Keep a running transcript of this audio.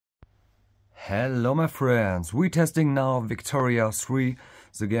Hello my friends, we're testing now Victoria 3.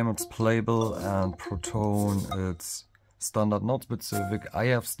 The game is playable and Proton it's standard, not specific. I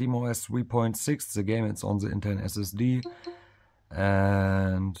have SteamOS 3.6, the game is on the internal SSD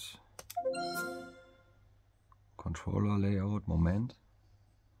and controller layout, moment.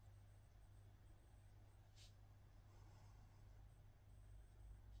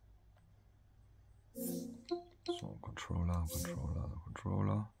 So controller.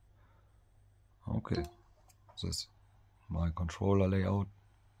 Okay, this is my controller layout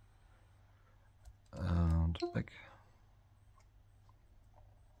and back.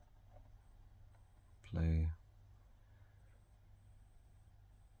 Play.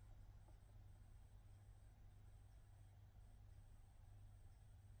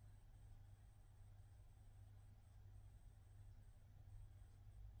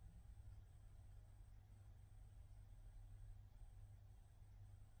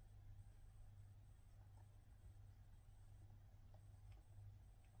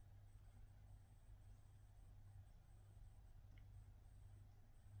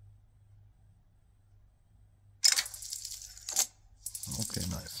 Okay,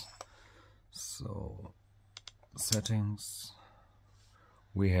 nice. So settings,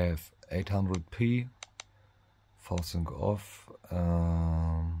 we have 800p, forcing off,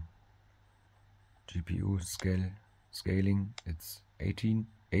 GPU scaling, it's 80%,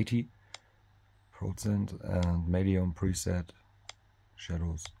 and medium preset,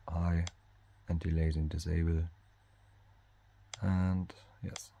 shadows high, anti-aliasing disable, and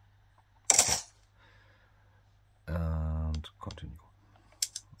yes, and continue.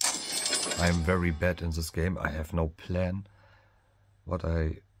 I'm very bad in this game. I have no plan what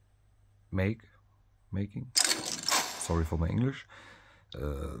I making. Sorry for my English.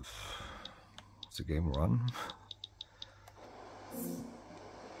 The game run.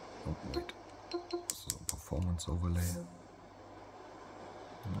 Oh wait. So performance overlay.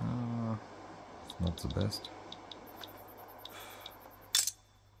 It's not the best.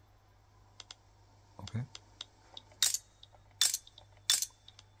 Okay.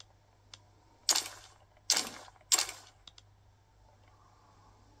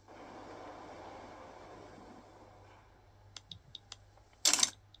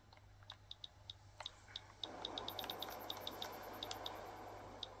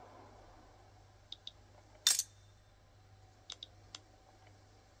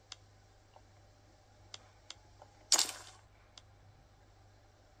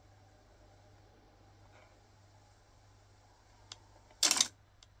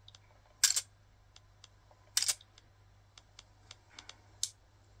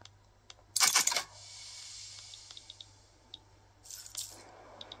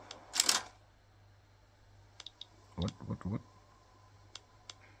 What?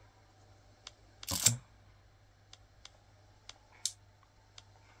 Okay.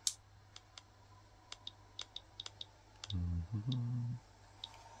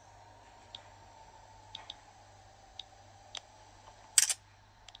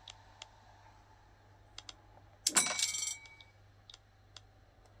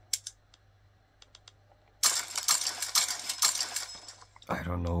 I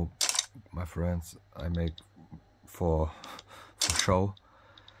don't know, my friends, I make for show.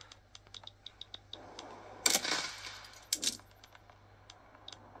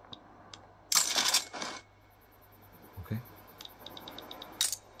 Okay.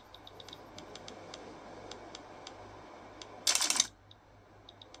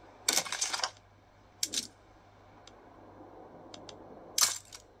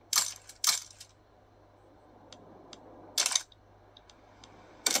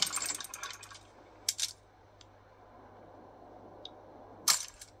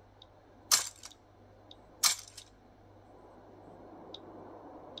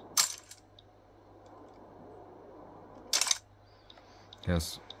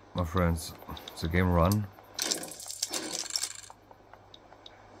 Yes, my friends, the game run.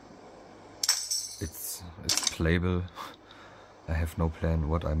 It's playable. I have no plan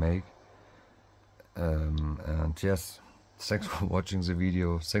what I make. And yes, thanks for watching the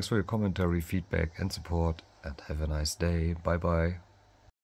video. Thanks for your commentary, feedback and support, and have a nice day. Bye bye.